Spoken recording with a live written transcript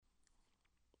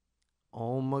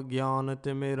ॐ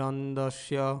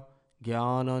ज्ञानतिमिरन्दस्य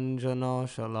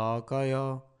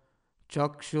ज्ञानञ्जनशलाकया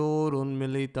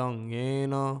चक्षुरुन्मिलितं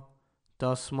येन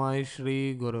तस्मै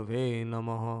श्रीगुरवे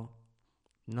नमः।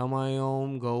 नमः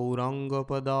ॐ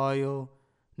गौराङ्गपदाय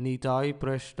निताय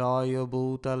पृष्ठाय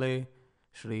भूतले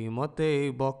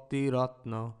श्रीमते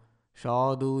भक्तिरत्न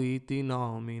साधु इति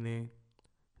नामिने।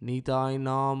 निताय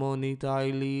नाम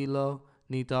निताय लीला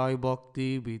निताय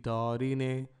भक्ति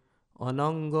वितारिणे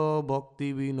अनंग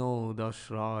भक्ति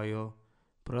विनोदश्राय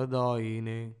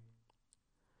प्रदायिने।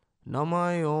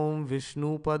 नमः ॐ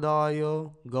विष्णुपदाय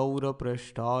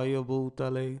गौरपृष्ठाय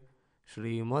भूतले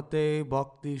श्रीमते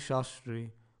भक्तिशास्त्री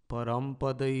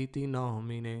परमपद इति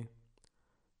नामिने।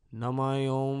 नमः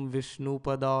ॐ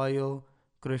विष्णुपदाय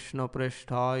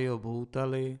कृष्णपृष्ठाय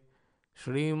भूतले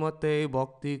श्रीमते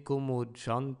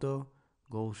भक्तिकुमुदशान्त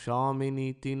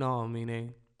गोस्वामिनीति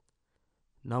नामिने।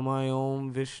 नमः ॐ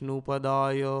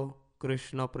विष्णुपदाय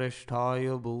कृष्णपृष्ठाय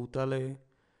भूतले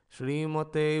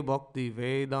श्रीमते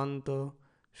भक्तिवेदान्त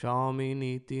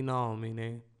स्वामिनीति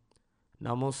नामिने।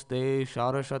 नमस्ते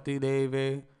सरस्वती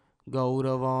देवे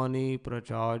गौरवाणी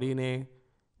प्रचारिणे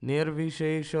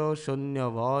निर्विशेष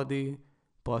शून्यवादी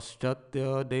पाश्चात्य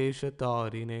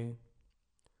देशतारिणे।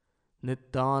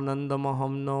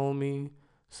 नित्यानन्दमहं नौमि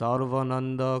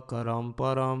सर्वानन्दकरं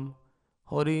परं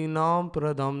हरिनाम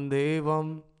प्रदं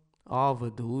देवम्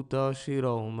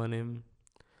अवधूतशिरोमणिम्।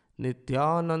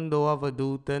 नित्यानन्दो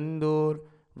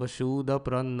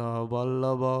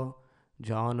अवधूतेन्दुर्वसुधप्रन्नवल्लभ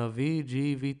जानवी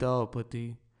जीवितपति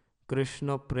कृष्ण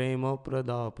प्रेम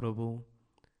प्रदा प्रभु।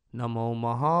 नमो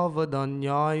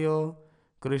महावदन्याय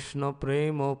कृष्ण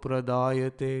प्रेम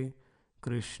प्रदायते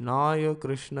कृष्णाय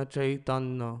कृष्ण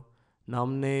चैतन्य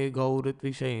नमने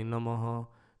गौरत्विषे नमः।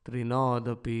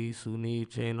 त्रिनादपि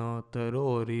सुनीचेन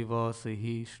तरोरिव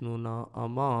सहिष्णुना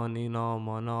अमानिना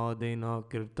मनादेन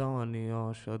कीर्तनीय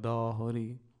सदा हरि।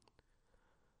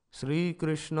 श्री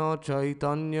कृष्ण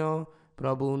चैतन्य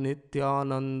प्रभु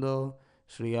नित्यानंद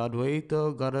श्री अद्वैत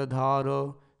गदाधर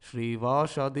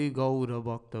श्रीवासादि गौर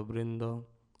भक्त वृंद।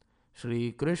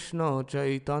 श्री कृष्ण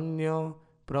चैतन्य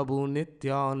प्रभु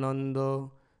नित्यानंद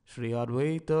श्री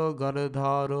अद्वैत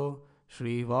गदाधर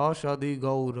श्रीवासादि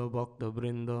गौर भक्त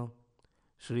वृंद।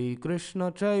 श्री कृष्ण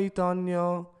चैतन्य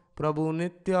प्रभु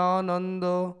नित्यानंद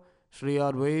श्री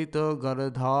अद्वैत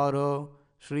गदाधर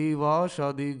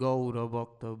श्रीवासादि गौर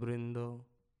भक्त वृंद।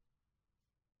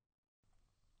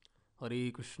 हरे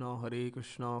कृष्णा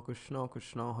कृष्ण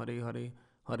कृष्ण हरे हरे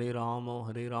हरे राम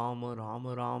राम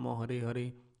राम हरे हरे।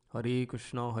 हरे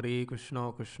कृष्णा कृष्ण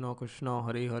कृष्ण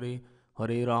हरे हरे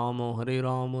हरे राम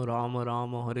राम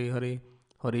राम हरे हरे।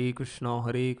 हरे कृष्णा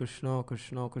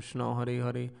कृष्ण कृष्ण हरे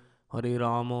हरे हरे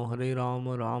राम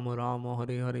राम राम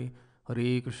हरे हरे।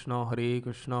 हरे कृष्णा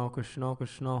कृष्ण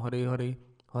कृष्ण हरे हरे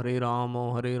हरे राम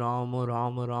राम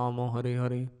राम हरे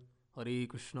हरे। हरे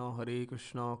कृष्णा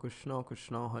कृष्ण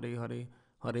कृष्ण हरे हरे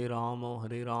हरे राम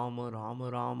राम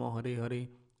राम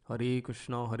हरे हरे। हरे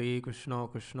कृष्णा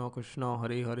कृष्ण कृष्ण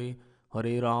हरे हरे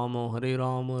हरे राम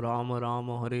राम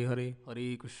राम हरे हरे।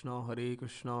 हरे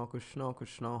कृष्णा कृष्ण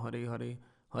कृष्ण हरे हरे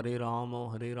हरे राम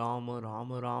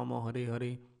राम राम हरे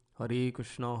हरे। हरे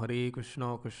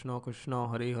कृष्णा कृष्ण कृष्ण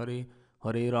हरे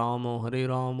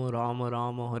हरे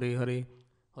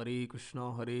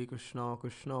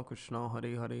हरे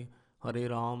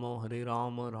राम राम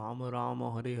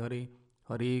राम हरे हरे।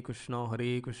 हरे कृष्णा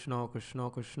कृष्ण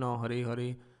कृष्ण हरे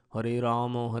हरे हरे राम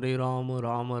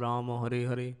राम राम हरे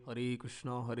हरे। हरे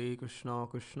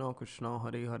कृष्णा कृष्ण कृष्ण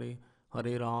हरे हरे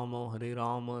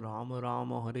हरे राम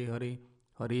राम राम हरे हरे।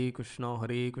 हरे कृष्णा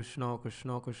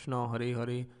कृष्ण कृष्ण हरे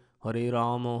हरे हरे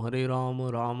राम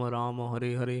राम राम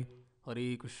हरे हरे।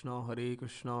 हरे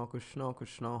कृष्णा कृष्ण कृष्ण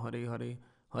हरे हरे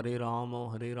हरे राम राम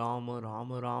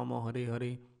राम हरे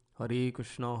हरे। हरे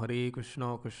कृष्णा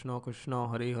कृष्ण कृष्ण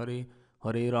हरे हरे हरे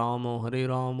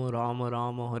राम राम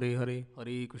राम हरे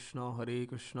हरे। हरे कृष्णा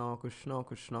कृष्ण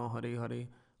कृष्ण हरे हरे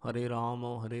हरे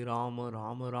राम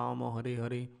राम राम हरे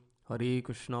हरे। हरे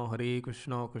कृष्णा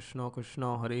कृष्ण कृष्ण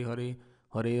हरे हरे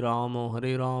हरे राम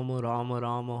राम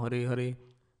राम हरे हरे।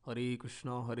 हरे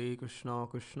कृष्णा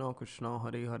कृष्ण कृष्ण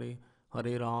हरे हरे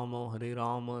हरे राम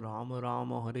राम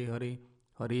राम हरे हरे।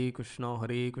 हरे कृष्णा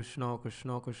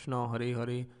कृष्ण कृष्ण हरे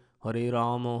हरे हरे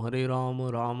राम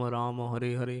राम राम हरे हरे। हरे कृष्णा कृष्ण कृष्ण हरे हरे हरे राम राम राम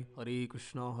हरे हरे। हरे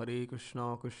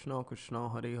कृष्णा कृष्ण कृष्ण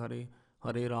हरे हरे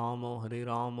हरे राम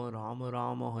राम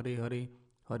राम हरे हरे।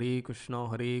 हरे कृष्णा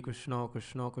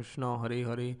कृष्ण कृष्ण हरे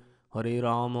हरे हरे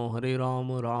राम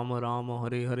राम राम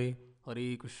हरे हरे।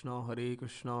 हरे कृष्णा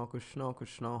कृष्ण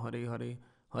कृष्ण हरे हरे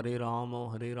हरे राम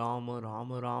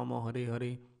राम राम हरे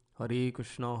हरे। हरे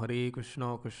कृष्णा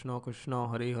कृष्ण कृष्ण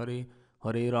हरे हरे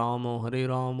हरे राम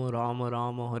राम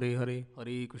राम हरे हरे,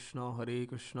 हरे कृष्णा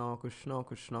कृष्णा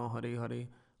कृष्णा हरे हरे,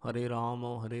 हरे राम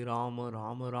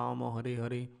राम राम हरे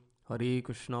हरे, हरे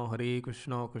कृष्णा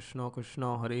कृष्णा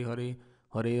कृष्णा हरे हरे,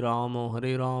 हरे राम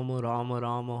राम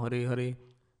राम हरे हरे,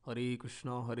 हरे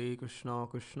कृष्णा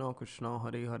कृष्णा कृष्णा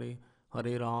हरे हरे,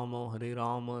 हरे राम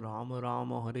राम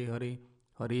राम हरे हरे,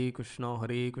 हरे कृष्णा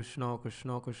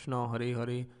कृष्णा कृष्णा हरे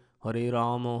हरे, हरे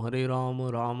राम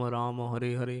राम राम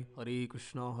हरे हरे, हरे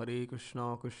कृष्णा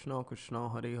कृष्णा कृष्णा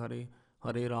हरे हरे,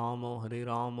 हरे राम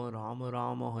राम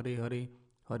राम हरे हरे,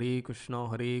 हरे कृष्णा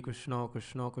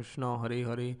कृष्णा कृष्णा हरे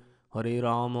हरे, हरे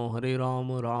राम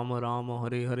राम राम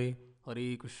हरे हरे,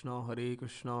 हरे कृष्णा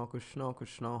कृष्णा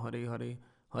कृष्णा हरे हरे,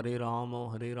 हरे राम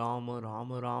राम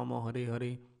राम हरे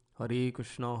हरे, हरे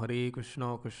कृष्णा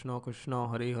कृष्णा कृष्णा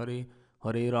हरे हरे,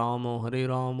 हरे राम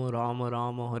राम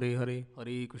राम हरे हरे,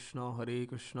 हरे कृष्णा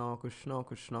कृष्णा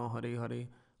कृष्णा हरे हरे,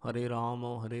 हरे राम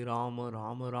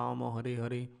राम राम हरे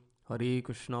हरे, हरे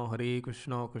कृष्णा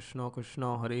कृष्णा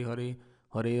कृष्णा हरे हरे,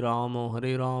 हरे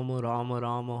राम राम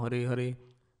राम हरे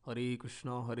हरे,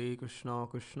 हरे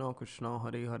कृष्णा कृष्णा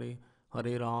कृष्णा हरे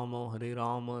हरे, हरे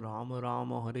राम राम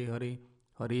राम हरे हरे,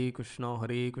 हरे कृष्णा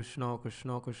कृष्णा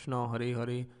कृष्णा हरे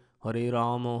हरे, हरे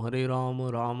राम राम राम हरे हरे, हरे कृष्णा कृष्णा कृष्णा हरे हरे, हरे राम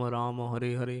राम राम हरे हरे, हरे कृष्णा कृष्णा कृष्णा हरे हरे, हरे राम राम राम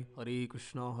हरे हरे, हरे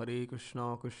कृष्णा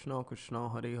कृष्णा कृष्णा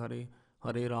हरे हरे,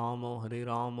 हरे राम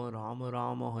राम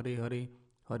राम हरे हरे,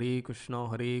 हरे कृष्णा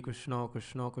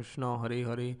कृष्णा कृष्णा हरे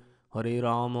हरे,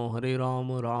 हरे राम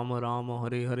राम राम हरे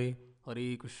हरे,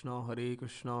 हरे कृष्णा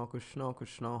कृष्णा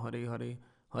कृष्णा हरे हरे,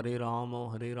 हरे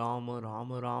राम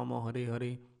राम राम हरे हरे,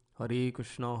 हरे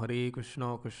कृष्णा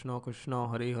कृष्णा कृष्णा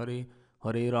हरे हरे,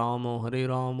 हरे राम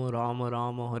राम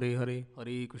राम हरे हरे,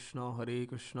 हरे कृष्णा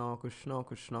कृष्णा कृष्णा हरे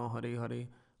हरे,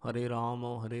 हरे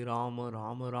राम राम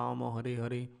राम हरे हरे,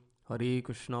 हरे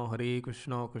कृष्णा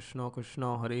कृष्णा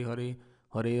कृष्णा हरे हरे,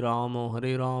 हरे राम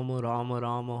राम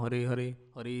राम हरे हरे,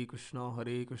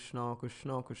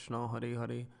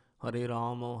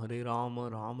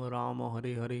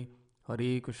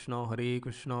 हरे कृष्णा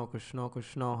कृष्णा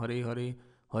कृष्णा हरे हरे,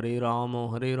 हरे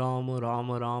राम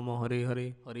राम राम हरे हरे, हरे कृष्णा कृष्णा कृष्णा हरे हरे, हरे राम राम राम हरे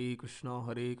हरे, हरे कृष्णा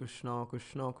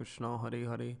कृष्णा कृष्णा हरे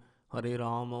हरे, हरे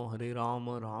राम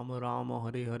राम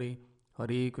राम हरे हरे,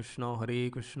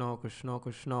 हरे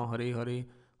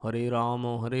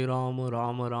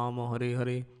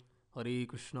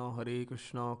कृष्णा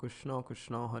कृष्णा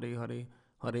कृष्णा हरे हरे,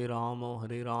 हरे राम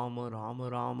राम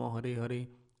राम हरे हरे,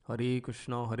 हरे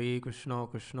कृष्णा कृष्णा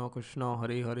कृष्णा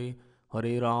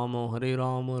हरे हरे,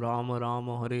 हरे राम राम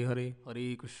राम हरे हरे,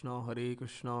 हरे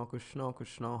कृष्णा कृष्णा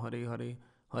कृष्णा हरे हरे,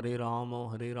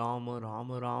 हरे राम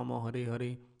राम राम हरे हरे,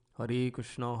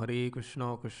 हरे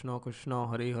कृष्णा कृष्णा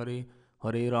कृष्णा हरे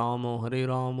हरे, हरे राम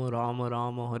राम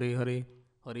राम हरे हरे,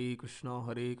 हरे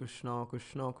कृष्णा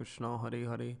कृष्णा कृष्णा हरे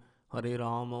हरे, हरे राम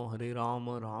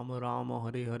राम राम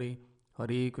हरे हरे,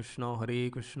 हरे कृष्णा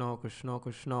कृष्णा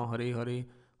कृष्णा हरे हरे,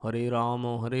 हरे राम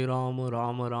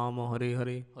राम राम हरे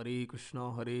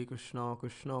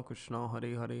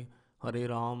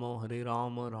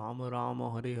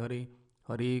हरे,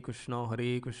 हरे कृष्णा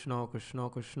कृष्णा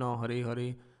कृष्णा हरे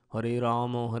हरे, हरे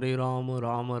राम राम राम हरे हरे, हरे कृष्णा कृष्णा कृष्णा हरे हरे, हरे राम राम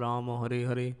राम हरे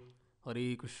हरे,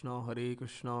 हरे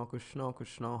कृष्णा कृष्णा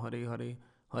कृष्णा हरे हरे,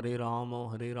 हरे राम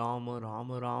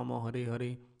राम राम हरे हरे,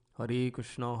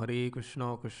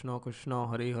 हरे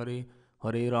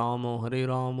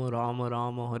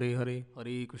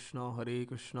कृष्णा कृष्णा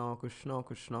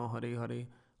कृष्णा हरे हरे,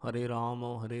 हरे राम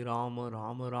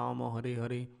राम राम हरे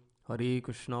हरे, हरे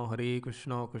कृष्णा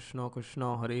कृष्णा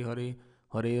कृष्णा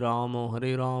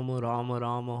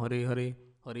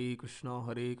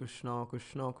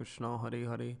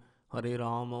हरे हरे,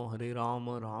 हरे राम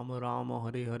राम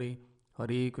राम हरे हरे,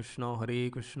 हरे कृष्णा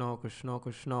कृष्णा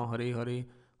कृष्णा हरे हरे, हरे राम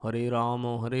राम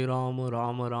राम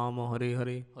हरे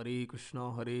हरे, हरे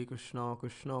कृष्णा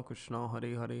कृष्णा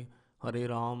कृष्णा हरे हरे,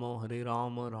 हरे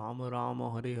राम राम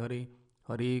राम हरे हरे,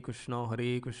 हरे कृष्णा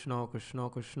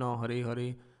कृष्णा कृष्णा हरे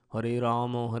हरे, हरे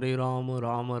राम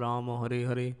राम राम हरे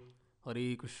हरे,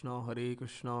 हरे कृष्णा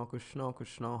कृष्णा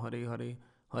कृष्णा हरे हरे,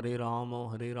 हरे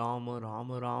राम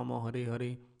राम राम हरे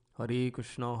हरे, हरे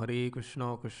कृष्णा कृष्णा कृष्णा हरे हरे, हरे राम राम राम हरे हरे, हरे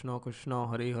कृष्णा कृष्णा कृष्णा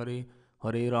हरे हरे,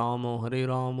 हरे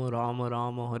राम राम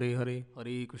राम हरे हरे,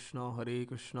 हरे कृष्णा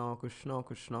कृष्णा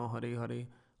कृष्णा हरे हरे,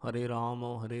 हरे राम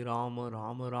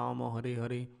राम राम हरे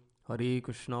हरे, हरे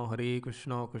कृष्णा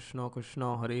कृष्णा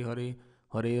कृष्णा हरे हरे,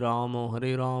 हरे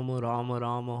राम राम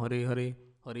राम हरे हरे,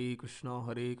 हरे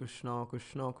कृष्णा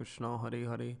कृष्णा कृष्णा हरे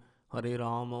हरे, हरे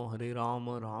राम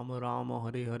राम राम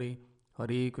हरे हरे,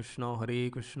 हरे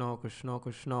कृष्णा कृष्णा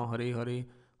कृष्णा हरे हरे,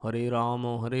 हरे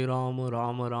राम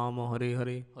राम राम हरे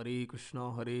हरे, हरे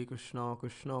कृष्णा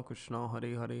कृष्णा कृष्णा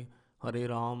हरे हरे, हरे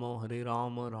राम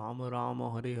राम राम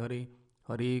हरे हरे,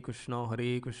 हरे कृष्णा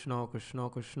कृष्णा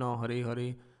कृष्णा हरे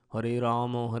हरे, हरे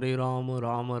राम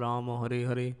राम राम हरे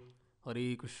हरे,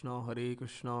 हरे कृष्णा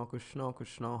कृष्णा कृष्णा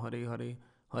हरे हरे,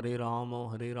 हरे राम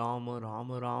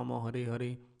राम राम हरे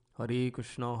हरे, हरे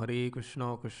कृष्णा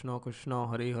कृष्णा कृष्णा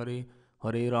हरे हरे,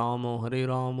 हरे राम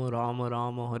राम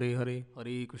राम हरे हरे,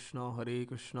 हरे कृष्णा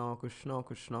कृष्णा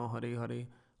कृष्णा हरे हरे,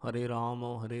 हरे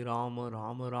राम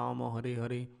राम राम हरे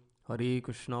हरे, हरे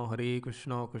कृष्णा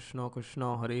कृष्णा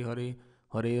कृष्णा हरे हरे,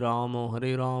 हरे राम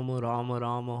राम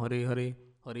राम हरे हरे,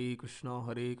 हरे कृष्णा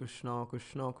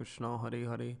कृष्णा कृष्णा हरे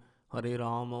हरे, हरे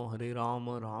राम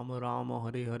राम राम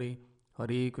हरे हरे,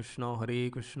 हरे कृष्णा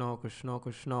कृष्णा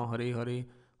कृष्णा हरे हरे,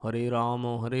 हरे राम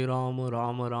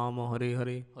राम राम हरे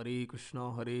हरे, हरे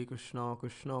कृष्णा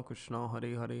कृष्णा कृष्णा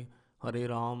हरे हरे, हरे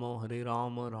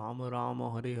राम राम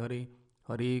राम हरे हरे,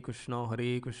 हरे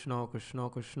कृष्णा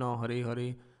कृष्णा कृष्णा हरे हरे, हरे राम राम राम हरे हरे, हरे कृष्णा कृष्णा कृष्णा हरे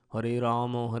हरे, हरे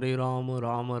राम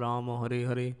राम राम हरे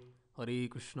हरे, हरे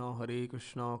कृष्णा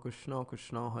कृष्णा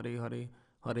कृष्णा हरे हरे,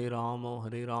 हरे राम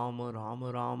राम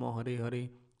राम हरे हरे,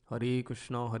 हरे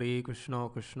कृष्णा कृष्णा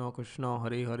कृष्णा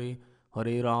हरे हरे,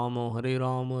 हरे राम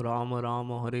राम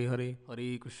राम हरे हरे,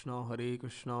 हरे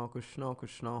कृष्णा कृष्णा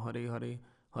कृष्णा हरे हरे,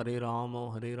 हरे राम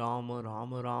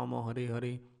राम राम हरे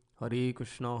हरे, हरे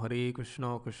कृष्णा कृष्णा कृष्णा हरे हरे, हरे राम राम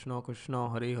राम हरे हरे, हरे कृष्णा कृष्णा कृष्णा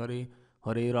हरे हरे,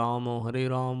 हरे राम राम राम हरे हरे, हरे कृष्णा कृष्णा कृष्णा हरे हरे, हरे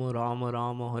राम राम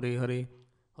राम हरे हरे,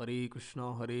 हरे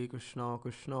कृष्णा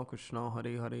कृष्णा कृष्णा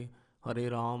हरे हरे, हरे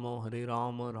राम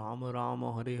राम राम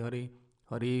हरे हरे,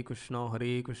 हरे कृष्णा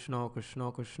कृष्णा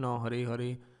कृष्णा हरे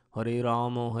हरे, हरे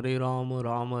राम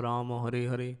राम राम हरे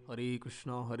हरे, हरे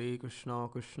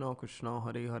कृष्णा कृष्णा कृष्णा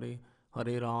हरे हरे,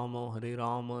 हरे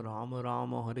राम राम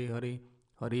राम हरे हरे,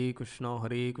 हरे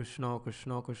कृष्णा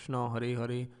कृष्णा कृष्णा हरे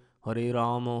हरे, हरे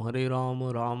राम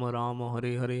राम राम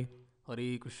हरे हरे,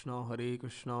 हरे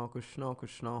कृष्णा कृष्णा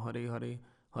कृष्णा हरे हरे,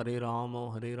 हरे राम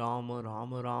राम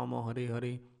राम हरे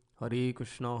हरे, हरे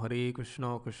कृष्णा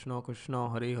कृष्णा कृष्णा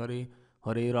हरे हरे,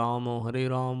 हरे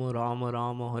राम राम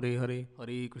राम हरे हरे,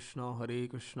 हरे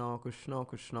कृष्णा कृष्णा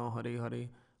कृष्णा हरे हरे,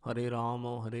 हरे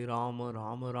राम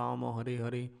राम राम हरे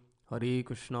हरे, हरे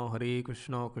कृष्णा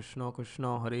कृष्णा कृष्णा हरे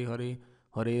हरे,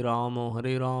 हरे राम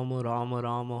राम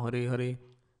राम हरे हरे,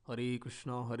 हरे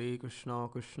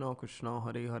कृष्णा कृष्णा कृष्णा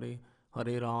हरे हरे,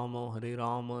 हरे राम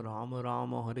राम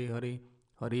राम हरे हरे,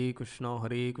 हरे कृष्णा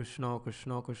कृष्णा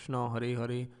कृष्णा हरे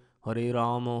हरे, हरे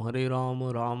राम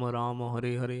राम राम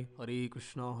हरे हरे, हरे कृष्णा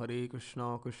कृष्णा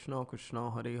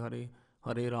कृष्णा हरे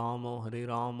हरे,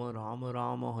 हरे राम राम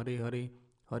राम हरे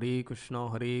हरे, हरे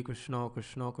कृष्णा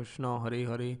कृष्णा कृष्णा हरे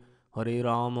हरे,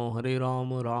 हरे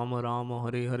राम राम राम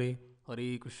हरे हरे,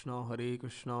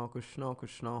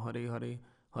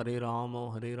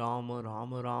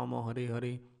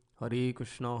 हरे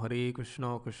कृष्णा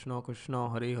कृष्णा कृष्णा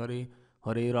हरे हरे,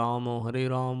 हरे राम राम राम हरे हरे, हरे कृष्णा कृष्णा कृष्णा हरे हरे, हरे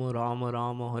राम राम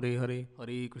राम हरे हरे, हरे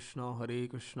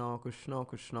कृष्णा कृष्णा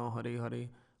कृष्णा हरे हरे,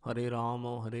 हरे राम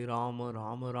राम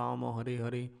राम हरे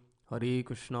हरे, हरे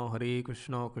कृष्णा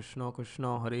कृष्णा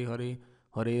कृष्णा हरे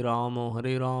हरे, हरे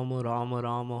राम राम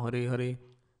राम हरे हरे,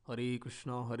 हरे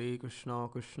कृष्णा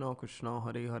कृष्णा कृष्णा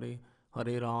हरे हरे,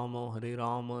 हरे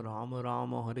राम राम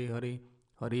राम हरे हरे,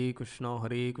 हरे कृष्णा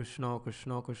कृष्णा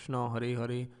कृष्णा हरे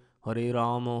हरे, हरे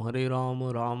राम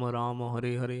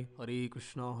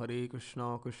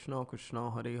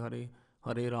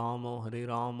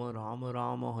राम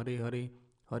राम हरे हरे,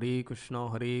 हरे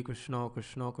कृष्णा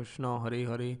कृष्णा कृष्णा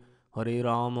हरे हरे, हरे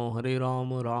राम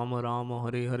राम राम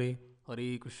हरे हरे,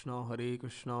 हरे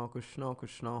कृष्णा कृष्णा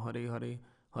कृष्णा हरे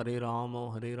हरे, हरे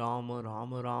राम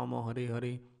राम राम हरे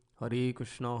हरे, हरे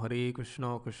कृष्णा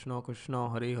कृष्णा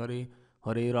कृष्णा हरे हरे,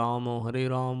 हरे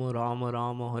राम राम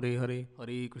राम हरे हरे,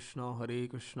 हरे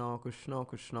कृष्णा कृष्णा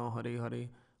कृष्णा हरे हरे,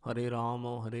 हरे राम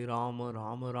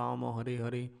राम राम हरे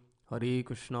हरे, हरे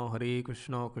कृष्णा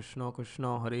कृष्णा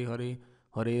कृष्णा हरे हरे,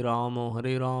 हरे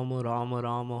राम राम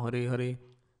राम हरे हरे,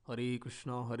 हरे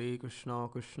कृष्णा कृष्णा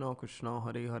कृष्णा कृष्णा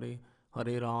हरे हरे,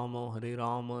 हरे राम राम राम हरे हरे, हरे कृष्णा कृष्णा हरे हरे, हरे राम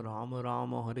राम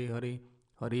राम हरे हरे,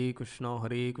 हरे कृष्णा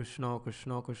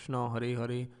कृष्णा कृष्णा हरे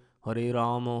हरे, हरे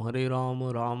राम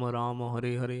राम राम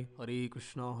हरे हरे, हरे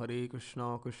कृष्णा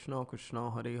कृष्णा कृष्णा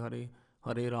हरे हरे,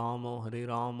 हरे राम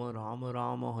राम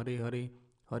राम हरे हरे,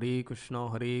 हरे कृष्णा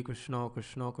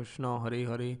कृष्णा कृष्णा हरे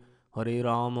हरे, हरे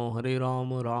राम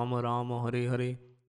राम राम हरे हरे,